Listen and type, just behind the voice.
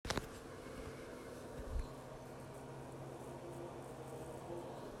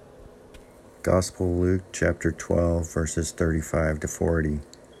Gospel of Luke chapter 12 verses 35 to 40.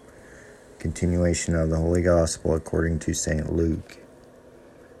 Continuation of the Holy Gospel according to St. Luke.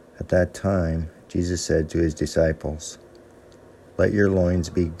 At that time, Jesus said to his disciples, "Let your loins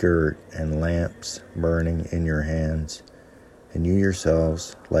be girt and lamps burning in your hands, and you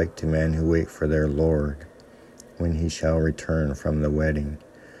yourselves like to men who wait for their Lord, when he shall return from the wedding,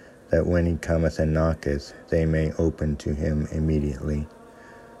 that when he cometh and knocketh, they may open to him immediately.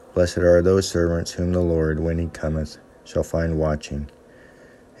 Blessed are those servants whom the Lord, when he cometh, shall find watching.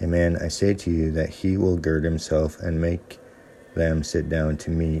 Amen, I say to you that he will gird himself and make them sit down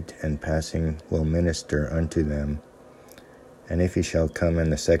to meat, and passing will minister unto them. And if he shall come in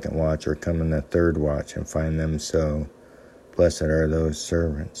the second watch, or come in the third watch, and find them so, blessed are those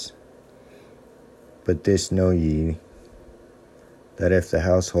servants. But this know ye, that if the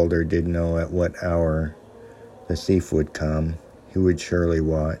householder did know at what hour the thief would come, he would surely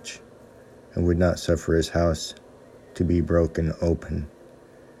watch, and would not suffer his house to be broken open.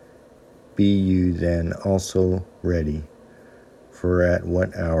 Be you then also ready, for at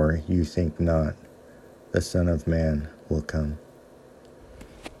what hour you think not the Son of Man will come."